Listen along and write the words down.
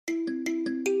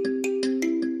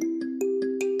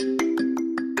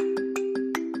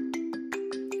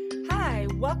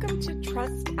welcome to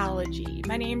Trustology.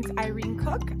 My name's Irene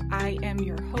Cook. I am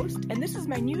your host, and this is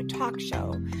my new talk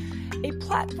show, a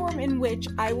platform in which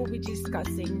I will be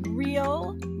discussing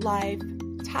real life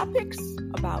topics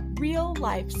about real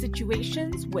life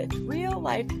situations with real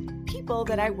life people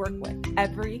that I work with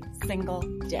every single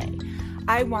day.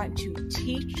 I want to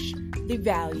teach the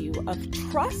value of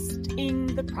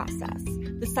trusting the process,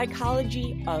 the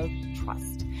psychology of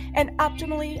trust. And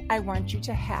optimally, I want you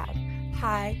to have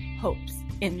high hopes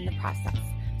in the process.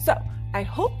 So I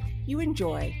hope you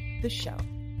enjoy the show.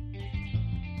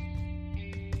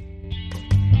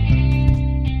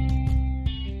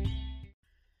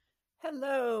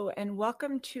 Hello, and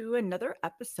welcome to another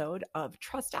episode of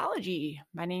Trustology.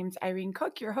 My name's Irene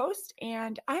Cook, your host,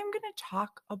 and I'm going to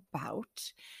talk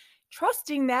about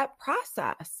trusting that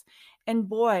process. And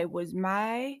boy, was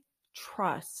my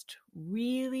trust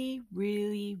really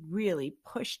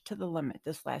pushed to the limit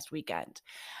this last weekend.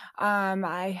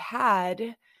 I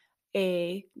had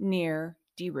a near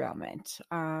derailment.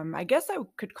 I guess I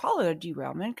could call it a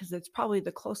derailment because it's probably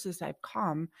the closest I've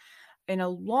come in a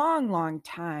long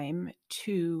time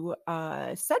to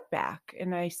a setback.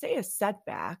 And I say a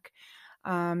setback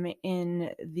in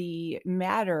the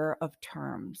matter of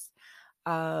terms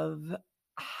of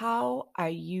how I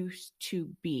used to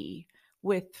be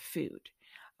with food,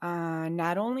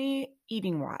 not only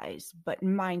eating wise, but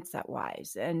mindset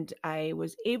wise. And I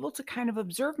was able to kind of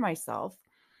observe myself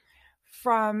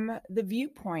from the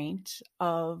viewpoint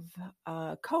of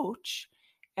a coach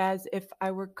as if I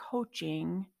were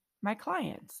coaching my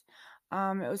clients.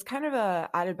 It was kind of a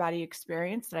out of body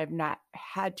experience that I've not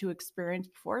had to experience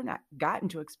before, not gotten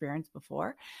to experience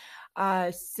before,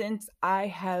 since I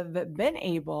have been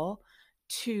able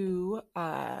to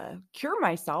cure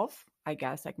myself, I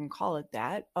guess I can call it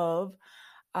that, of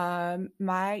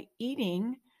my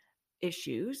eating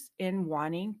issues in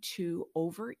wanting to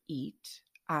overeat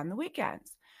on the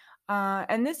weekends.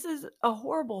 And this is a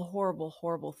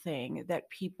horrible thing that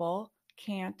people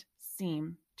can't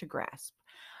seem to grasp.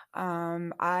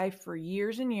 I, for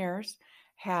years and years,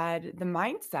 had the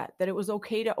mindset that it was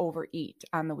okay to overeat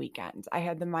on the weekends. I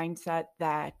had the mindset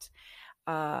that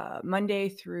Monday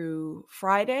through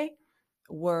Friday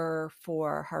were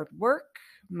for hard work.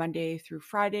 Monday through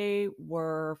Friday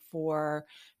were for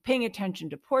paying attention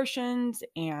to portions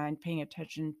and paying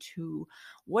attention to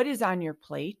what is on your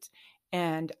plate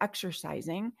and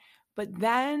exercising. But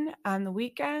then on the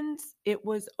weekends, it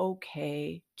was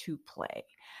okay to play.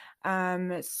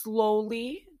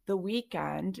 Slowly, the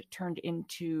weekend turned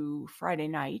into Friday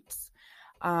nights,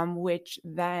 which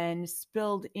then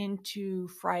spilled into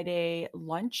Friday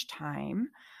lunchtime.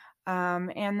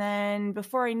 And then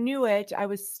before I knew it, I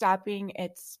was stopping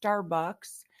at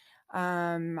Starbucks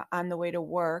on the way to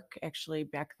work. Actually,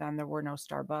 back then there were no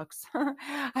Starbucks.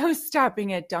 I was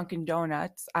stopping at Dunkin'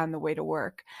 Donuts on the way to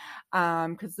work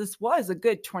because this was a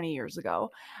good 20 years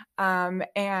ago,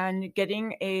 and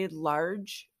getting a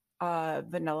large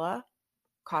vanilla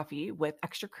coffee with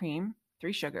extra cream,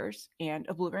 3 sugars, and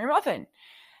a blueberry muffin.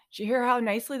 Did you hear how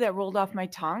nicely that rolled off my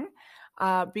tongue?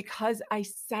 Because I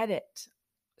said it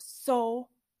so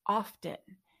often.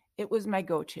 It was my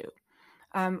go-to.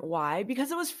 Why?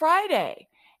 Because it was Friday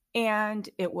and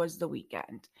it was the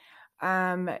weekend.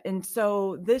 And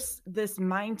so this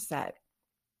mindset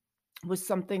was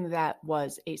something that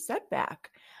was a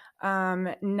setback.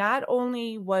 Not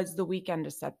only was the weekend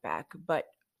a setback, but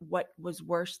what was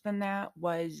worse than that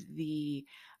was the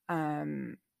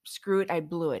screw it, I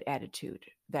blew it attitude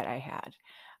that I had.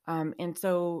 And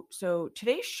so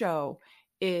today's show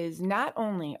is not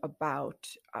only about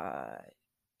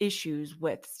issues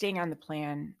with staying on the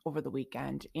plan over the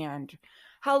weekend and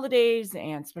holidays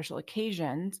and special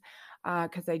occasions,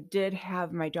 because I did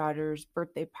have my daughter's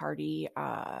birthday party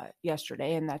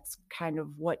yesterday, and that's kind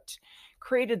of what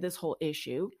created this whole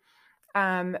issue.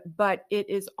 But it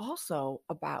is also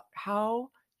about how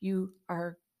you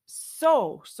are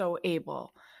so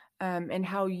able and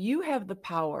how you have the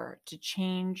power to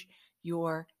change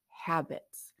your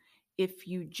habits if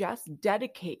you just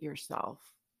dedicate yourself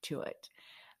to it.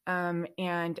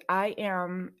 And I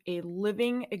am a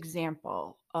living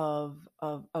example of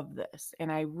this.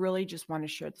 And I really just want to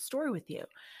share the story with you.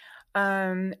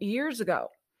 Years ago,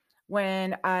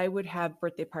 when I would have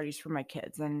birthday parties for my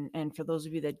kids, and for those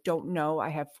of you that don't know, I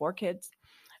have 4 kids.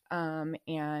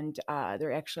 And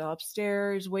they're actually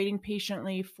upstairs waiting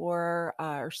patiently for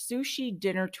our sushi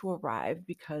dinner to arrive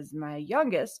because my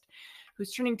youngest,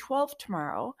 who's turning 12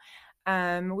 tomorrow,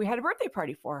 we had a birthday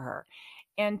party for her.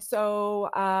 And so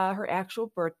her actual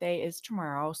birthday is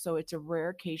tomorrow. So it's a rare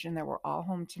occasion that we're all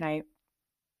home tonight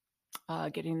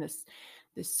getting this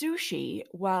the sushi.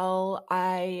 Well,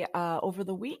 I over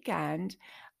the weekend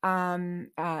had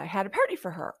a party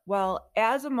for her. Well,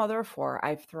 as a mother of four,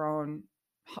 I've thrown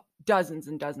dozens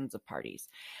and dozens of parties.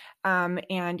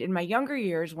 And in my younger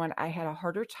years, when I had a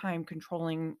harder time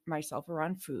controlling myself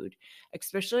around food,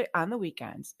 especially on the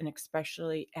weekends and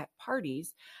especially at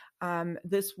parties,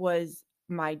 this was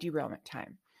my derailment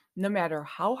time. No matter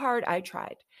how hard I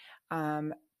tried,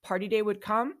 party day would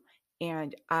come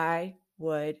and I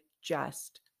would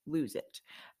just lose it.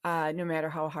 No matter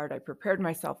how hard I prepared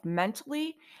myself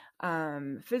mentally,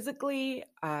 physically,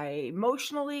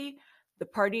 emotionally, the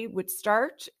party would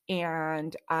start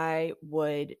and I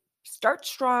would start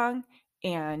strong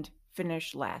and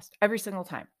finish last every single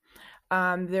time.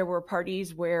 There were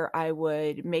parties where I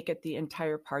would make it the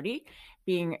entire party,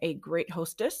 being a great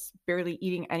hostess, barely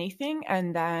eating anything.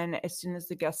 And then as soon as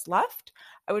the guests left,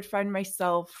 I would find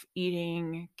myself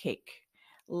eating cake,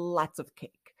 lots of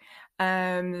cake.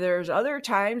 There's other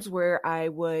times where I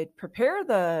would prepare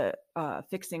the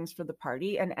fixings for the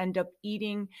party and end up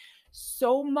eating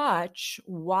so much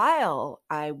while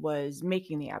I was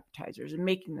making the appetizers and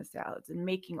making the salads and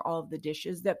making all of the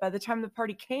dishes that by the time the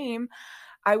party came,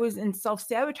 I was in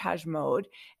self-sabotage mode.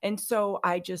 And so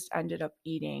I just ended up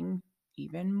eating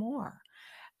even more.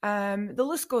 The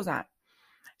list goes on.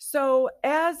 So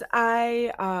as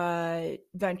I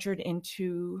ventured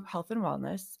into health and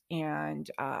wellness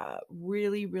and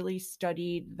really, really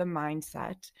studied the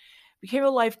mindset, became a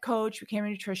life coach, became a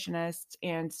nutritionist,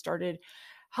 and started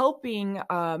helping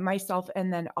myself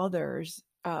and then others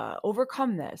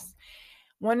overcome this.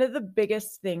 One of the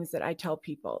biggest things that I tell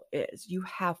people is you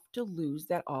have to lose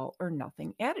that all or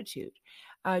nothing attitude.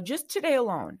 Just today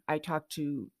alone, I talked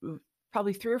to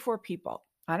probably 3 or 4 people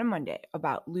on a Monday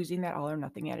about losing that all or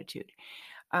nothing attitude.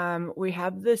 We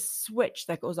have this switch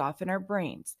that goes off in our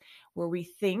brains where we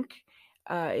think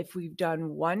if we've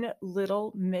done one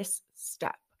little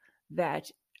misstep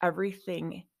that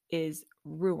everything is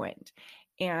ruined.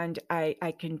 And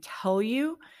I can tell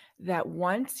you that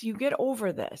once you get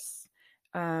over this,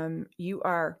 you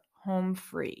are home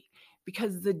free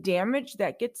because the damage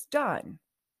that gets done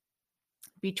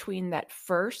between that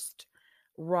first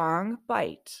wrong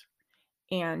bite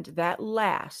and that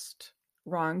last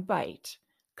wrong bite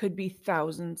could be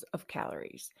thousands of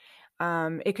calories.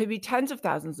 It could be tens of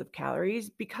thousands of calories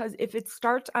because if it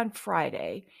starts on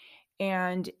Friday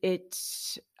and it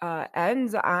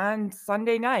ends on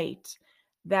Sunday night,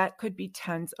 that could be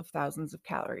tens of thousands of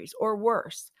calories or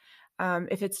worse.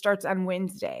 If it starts on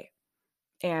Wednesday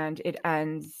and it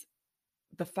ends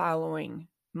the following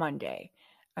Monday,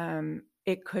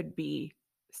 it could be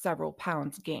several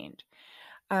pounds gained.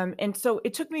 And so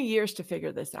it took me years to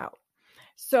figure this out.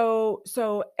 So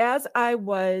as I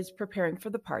was preparing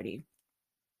for the party,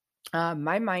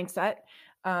 my mindset,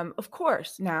 of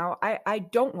course, now I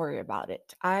don't worry about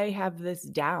it. I have this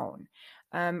down.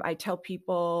 I tell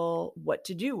people what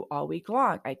to do all week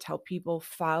long. I tell people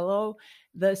follow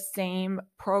the same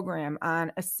program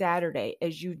on a Saturday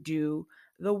as you do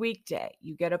the weekday.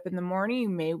 You get up in the morning, you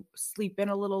may sleep in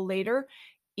a little later,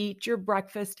 eat your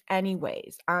breakfast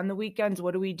anyways. On the weekends,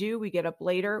 what do? We get up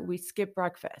later, we skip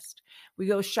breakfast. We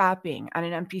go shopping on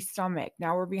an empty stomach.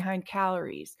 Now we're behind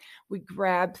calories. We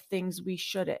grab things we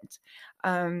shouldn't.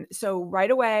 So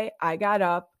right away, I got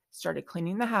up, started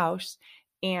cleaning the house,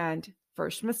 and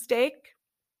first mistake,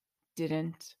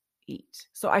 didn't eat.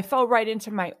 So I fell right into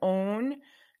my own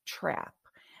trap.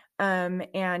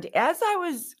 And as I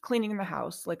was cleaning the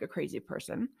house like a crazy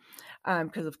person,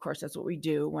 because of course that's what we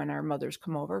do when our mothers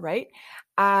come over, right?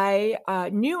 I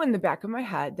knew in the back of my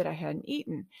head that I hadn't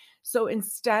eaten. So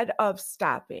instead of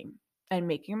stopping and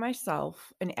making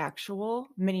myself an actual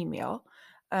mini meal,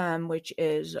 which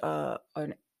is a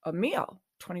meal,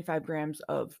 25 grams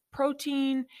of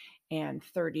protein and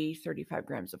 35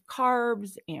 grams of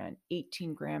carbs and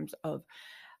 18 grams of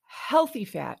healthy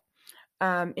fat.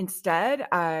 Instead,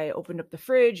 I opened up the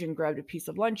fridge and grabbed a piece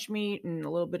of lunch meat and a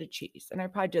little bit of cheese. And I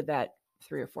probably did that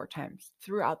 3 or 4 times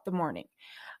throughout the morning.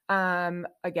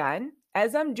 Again,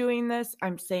 as I'm doing this,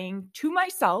 I'm saying to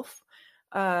myself,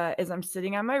 as I'm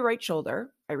sitting on my right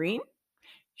shoulder, Irene, you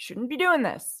shouldn't be doing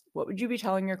this. What would you be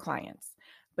telling your clients?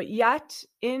 But yet,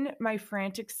 in my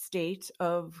frantic state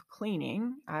of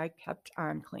cleaning, I kept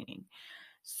on cleaning.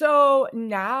 So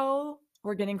now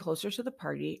we're getting closer to the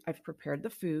party. I've prepared the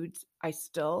foods. I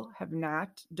still have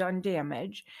not done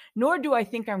damage, nor do I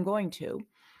think I'm going to.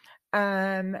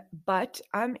 But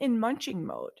I'm in munching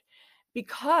mode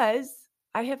because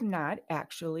I have not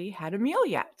actually had a meal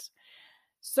yet.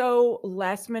 So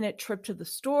last minute trip to the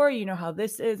store, you know how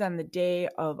this is on the day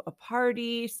of a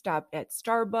party, stop at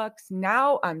Starbucks.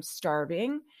 Now I'm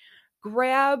starving.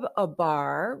 grab a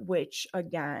bar, which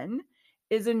again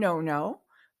is a no-no,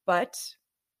 but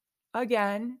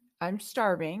again, I'm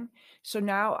starving. So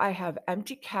now I have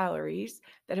empty calories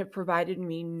that have provided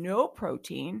me no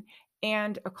protein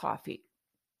and a coffee.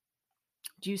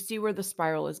 Do you see where the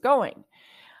spiral is going?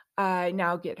 I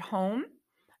now get home.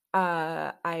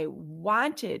 I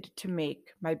wanted to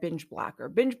make my binge blocker.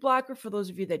 Binge blocker, for those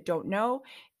of you that don't know,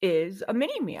 is a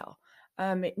mini meal.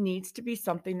 It needs to be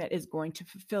something that is going to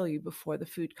fulfill you before the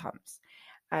food comes.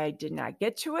 I did not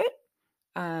get to it.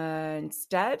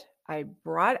 Instead, I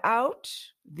brought out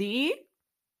the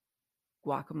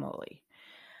guacamole.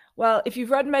 Well, if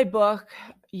you've read my book,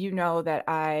 you know that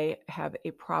I have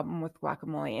a problem with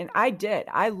guacamole. And I did.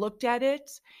 I looked at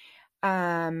it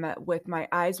with my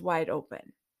eyes wide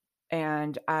open.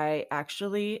 And I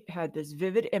actually had this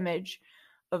vivid image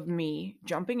of me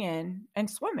jumping in and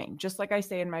swimming, just like I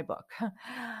say in my book.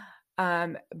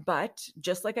 But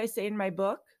just like I say in my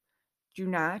book, do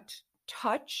not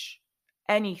touch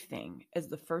anything, as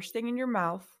the first thing in your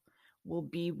mouth will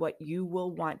be what you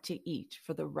will want to eat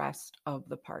for the rest of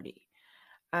the party.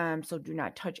 So do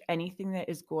not touch anything that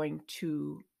is going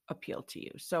to appeal to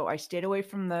you. So I stayed away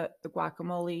from the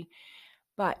guacamole,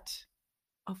 but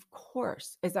of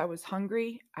course, as I was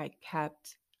hungry, I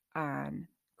kept on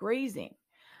grazing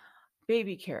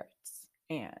baby carrots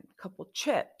and a couple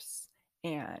chips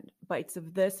and bites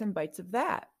of this and bites of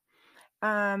that.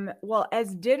 Well,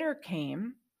 as dinner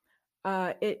came,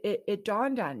 it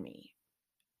dawned on me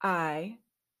I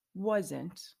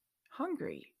wasn't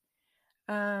hungry.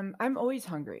 I'm always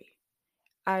hungry.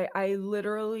 I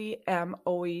literally am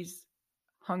always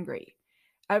hungry.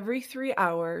 Every 3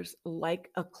 hours, like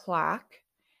a clock,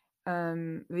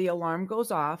 the alarm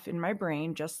goes off in my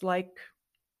brain, just like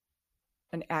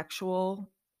an actual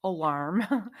alarm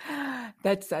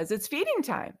that says it's feeding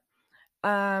time.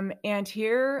 And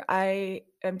here I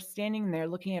am standing there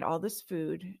looking at all this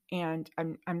food, and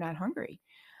I'm not hungry.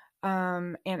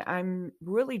 And I'm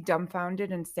really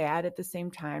dumbfounded and sad at the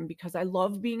same time because I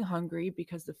love being hungry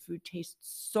because the food tastes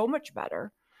so much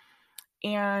better,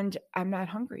 and I'm not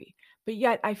hungry. But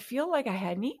yet I feel like I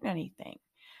hadn't eaten anything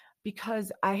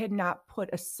because I had not put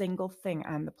a single thing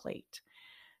on the plate.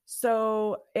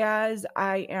 So as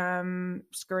I am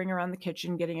scurrying around the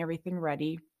kitchen, getting everything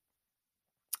ready,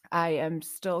 I am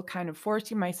still kind of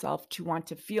forcing myself to want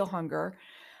to feel hunger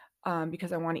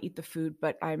because I want to eat the food,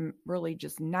 but I'm really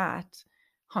just not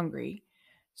hungry.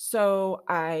 So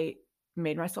I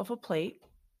made myself a plate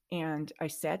and I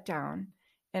sat down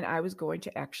and I was going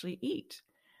to actually eat.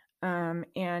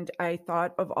 And I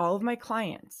thought of all of my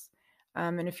clients.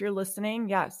 And if you're listening,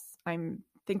 yes, I'm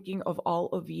thinking of all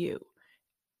of you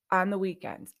on the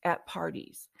weekends, at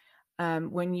parties,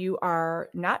 when you are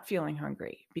not feeling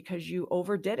hungry because you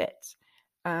overdid it.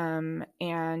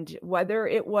 And whether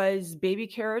it was baby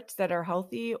carrots that are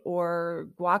healthy or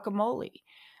guacamole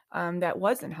that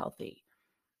wasn't healthy,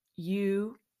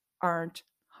 you aren't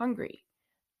hungry,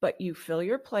 but you fill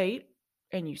your plate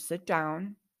and you sit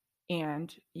down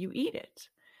and you eat it.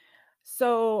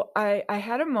 So I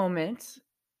had a moment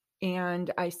and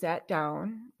I sat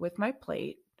down with my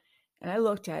plate and I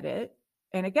looked at it.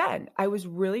 And again, I was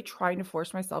really trying to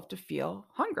force myself to feel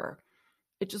hunger.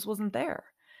 It just wasn't there.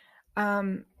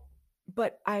 Um,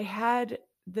 but I had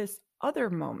this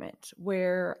other moment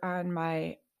where on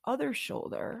my other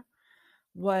shoulder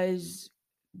was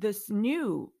this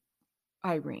new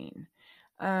Irene,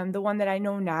 the one that I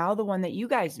know now, the one that you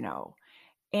guys know.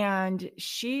 And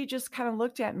she just kind of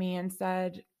looked at me and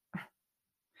said,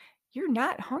 "You're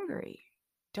not hungry.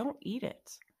 Don't eat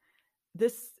it.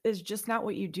 This is just not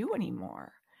what you do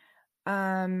anymore."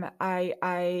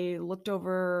 I looked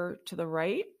over to the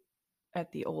right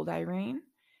at the old Irene,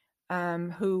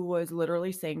 who was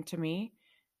literally saying to me,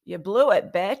 "You blew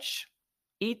it, bitch.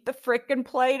 Eat the frickin'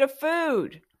 plate of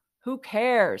food. Who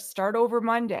cares? Start over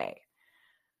Monday."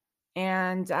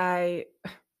 And I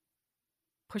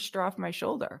pushed her off my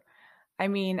shoulder. I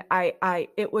mean,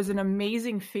 it was an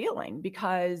amazing feeling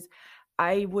because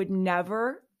I would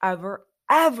never, ever,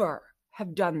 ever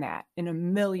have done that in a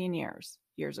million years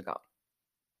ago,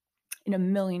 in a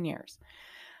million years.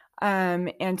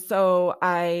 And so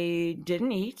I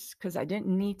didn't eat because I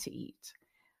didn't need to eat.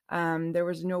 There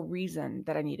was no reason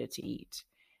that I needed to eat.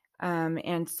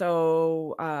 And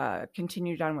so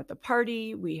continued on with the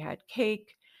party. We had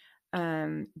cake.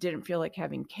 Didn't feel like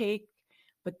having cake.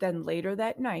 But then later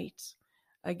that night,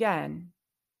 again,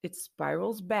 it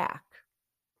spirals back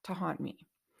to haunt me.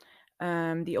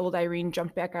 The old Irene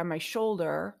jumped back on my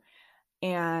shoulder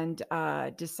and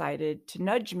decided to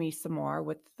nudge me some more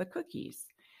with the cookies.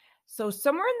 So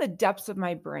somewhere in the depths of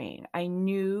my brain, I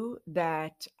knew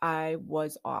that I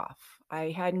was off.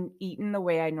 I hadn't eaten the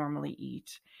way I normally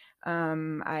eat.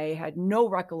 I had no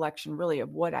recollection really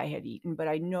of what I had eaten, but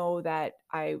I know that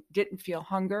I didn't feel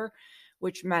hunger,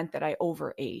 which meant that I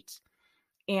overate.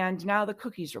 And now the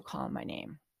cookies were calling my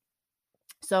name.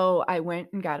 So I went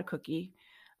and got a cookie,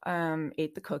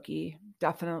 ate the cookie,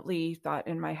 definitely thought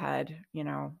in my head,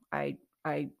 I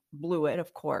blew it,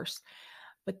 of course.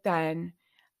 But then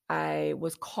I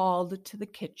was called to the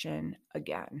kitchen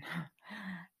again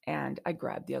and I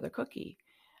grabbed the other cookie.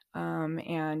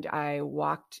 And I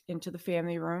walked into the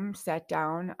family room, sat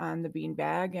down on the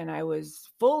beanbag, and I was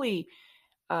fully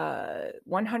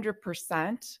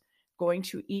 100% going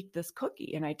to eat this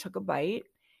cookie. And I took a bite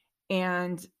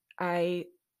and I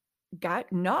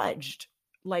got nudged.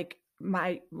 Let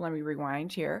me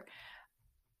rewind here.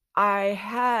 I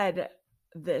had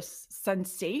this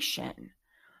sensation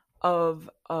of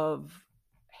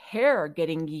hair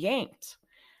getting yanked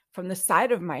from the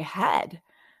side of my head.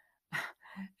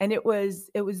 And it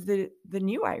was the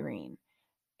new Irene.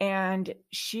 And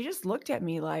she just looked at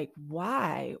me like,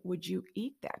 why would you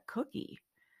eat that cookie?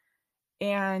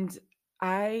 And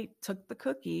I took the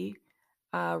cookie,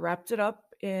 wrapped it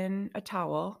up in a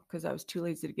towel because I was too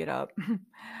lazy to get up,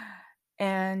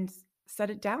 and set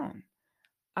it down.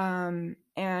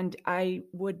 And I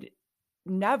would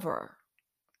never,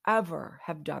 ever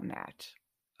have done that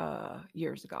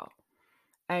years ago.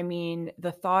 I mean,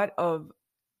 the thought of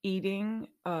eating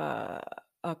a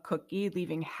cookie,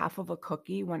 leaving half of a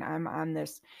cookie when I'm on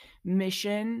this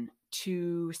mission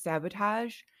to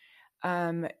sabotage,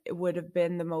 it would have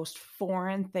been the most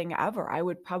foreign thing ever. I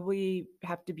would probably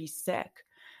have to be sick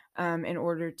in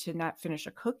order to not finish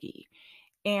a cookie.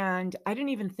 And I didn't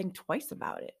even think twice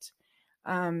about it.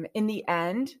 In the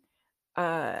end,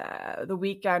 the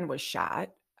weekend was shot.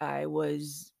 I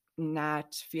was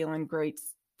not feeling great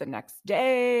the next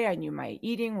day. I knew my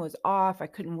eating was off. I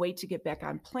couldn't wait to get back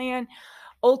on plan.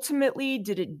 Ultimately,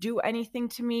 did it do anything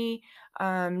to me?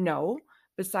 No.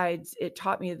 Besides, it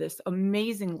taught me this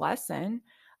amazing lesson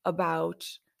about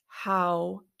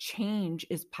how change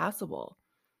is possible.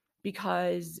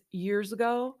 Because years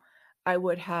ago, I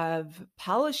would have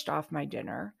polished off my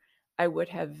dinner. I would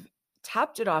have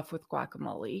topped it off with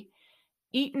guacamole,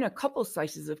 eaten a couple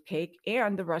slices of cake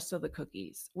and the rest of the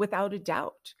cookies without a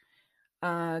doubt.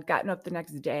 Gotten up the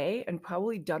next day and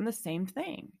probably done the same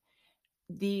thing.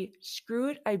 The screw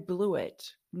it, I blew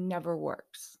it never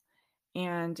works.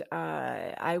 And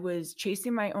I was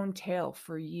chasing my own tail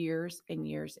for years and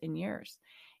years and years.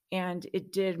 And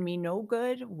it did me no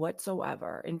good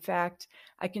whatsoever. In fact,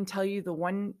 I can tell you the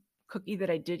one cookie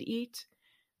that I did eat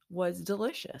was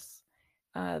delicious.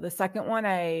 The second one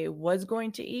I was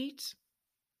going to eat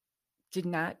did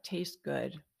not taste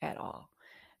good at all.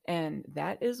 And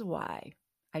that is why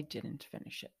I didn't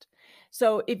finish it.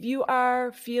 So if you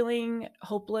are feeling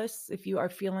hopeless, if you are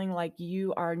feeling like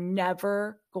you are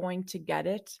never going to get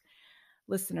it,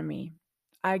 listen to me.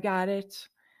 I got it.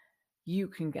 You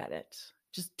can get it.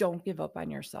 Just don't give up on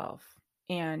yourself.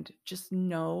 And just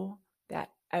know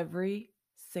that every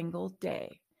single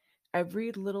day,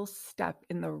 every little step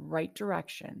in the right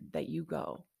direction that you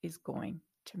go is going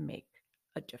to make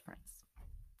a difference.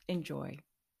 Enjoy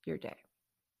your day.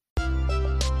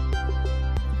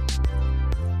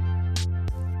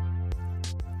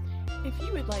 If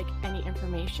you would like any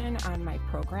information on my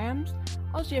programs,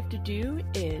 all you have to do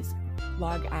is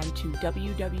log on to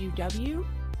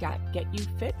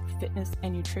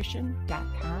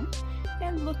www.getyoufitfitnessandnutrition.com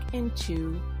and look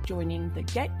into joining the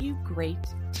Get You Great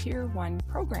Tier 1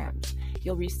 programs.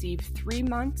 You'll receive 3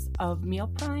 months of meal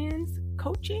plans,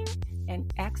 coaching,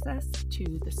 and access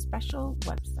to the special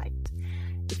website.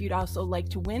 If you'd also like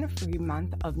to win a free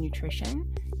month of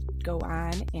nutrition, go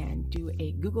on and do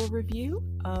a Google review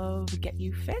of Get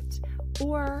You Fit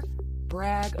or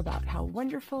brag about how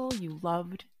wonderful you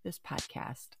loved this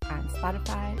podcast on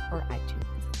Spotify or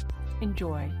iTunes.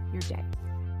 Enjoy your day.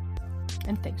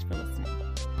 And thanks for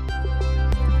listening.